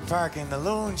cars were parking, the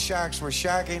loon sharks were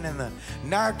sharking, and the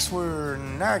narcs were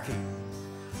narking.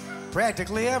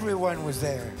 Practically everyone was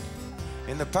there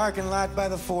in the parking lot by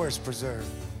the forest preserve.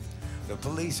 The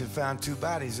police had found 2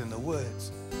 bodies in the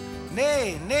woods,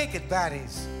 nay, naked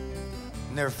bodies,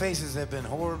 and their faces had been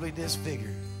horribly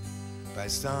disfigured by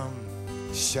some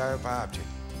sharp object.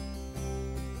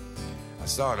 I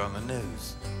saw it on the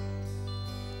news,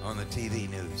 on the TV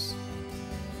news,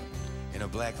 in a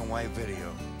black and white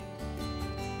video.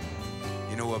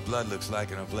 You know what blood looks like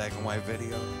in a black and white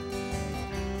video?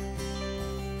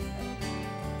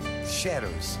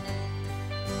 shadows.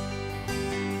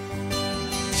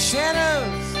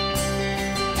 Shadows!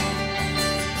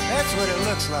 That's what it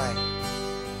looks like.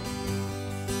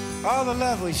 All the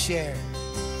love we shared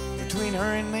between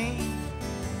her and me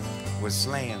was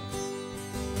slammed.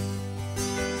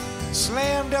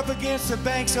 Slammed up against the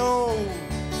banks of old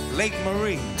Lake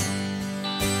Marie.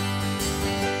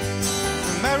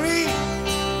 Marie,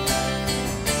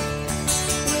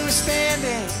 we were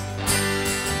standing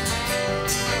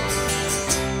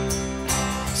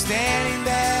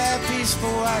by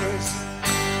peaceful waters,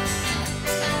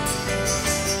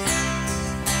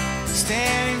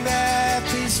 standing by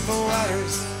peaceful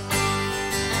waters.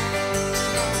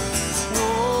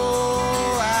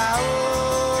 Oh, ah,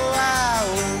 oh, ah,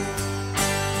 oh.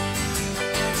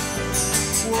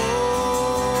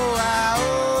 Oh, ah,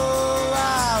 oh,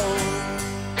 ah, oh.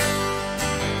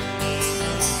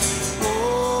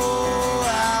 Oh,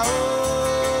 ah,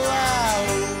 oh, ah,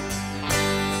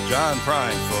 oh. John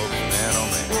Prine, folks, man, oh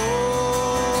man.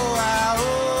 Oh, ah,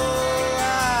 oh,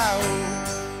 ah, oh.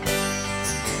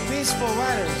 Peaceful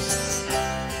waters.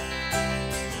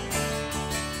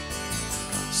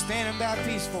 Standing by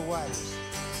peaceful waters.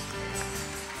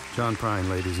 John Prine,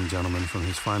 ladies and gentlemen, from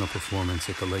his final performance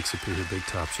at the Lake Superior Big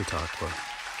Top, Chautauqua.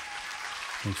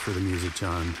 Thanks for the music,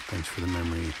 John. Thanks for the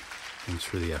memory. Thanks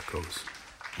for the echoes.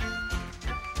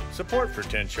 Support for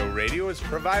 10 Show Radio is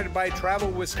provided by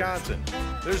Travel Wisconsin.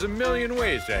 There's a million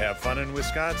ways to have fun in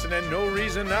Wisconsin and no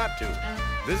reason not to.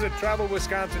 Visit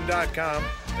travelwisconsin.com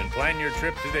and plan your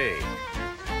trip today.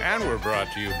 And we're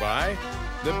brought to you by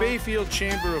the Bayfield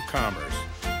Chamber of Commerce.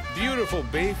 Beautiful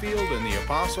Bayfield and the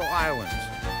Apostle Islands.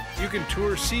 You can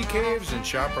tour sea caves and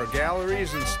shop our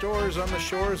galleries and stores on the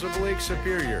shores of Lake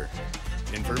Superior.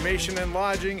 Information and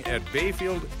lodging at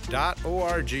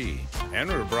bayfield.org. And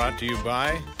we're brought to you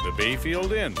by the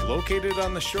Bayfield Inn, located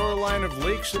on the shoreline of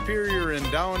Lake Superior in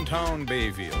downtown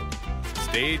Bayfield.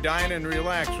 Stay, dine, and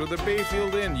relax with the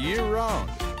Bayfield Inn year-round.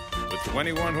 With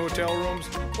 21 hotel rooms,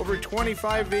 over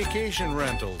 25 vacation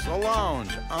rentals, a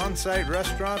lounge, on-site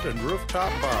restaurant, and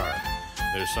rooftop bar.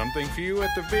 There's something for you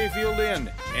at the Bayfield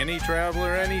Inn. Any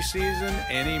traveler, any season,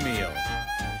 any meal.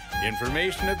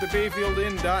 Information at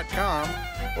thebayfieldinn.com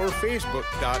or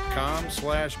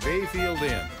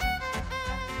facebook.com/bayfieldinn.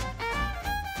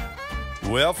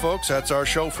 Well, folks, that's our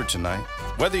show for tonight.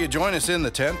 Whether you join us in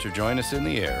the tent or join us in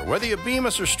the air, whether you beam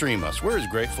us or stream us, we're as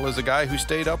grateful as a guy who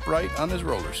stayed upright on his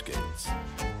roller skates.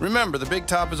 Remember, the Big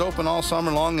Top is open all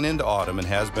summer long and into autumn and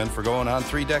has been for going on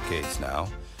 3 decades now.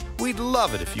 We'd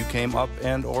love it if you came up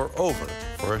and or over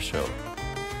for a show.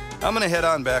 I'm going to head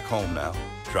on back home now.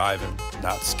 Driving,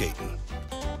 not skating.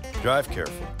 Drive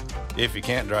careful. If you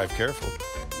can't drive careful,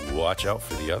 watch out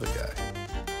for the other guy.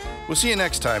 We'll see you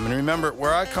next time, and remember,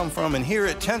 where I come from and here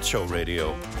at 10th Show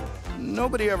Radio,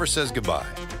 nobody ever says goodbye.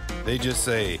 They just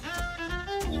say,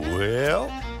 well,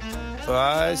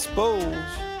 I suppose.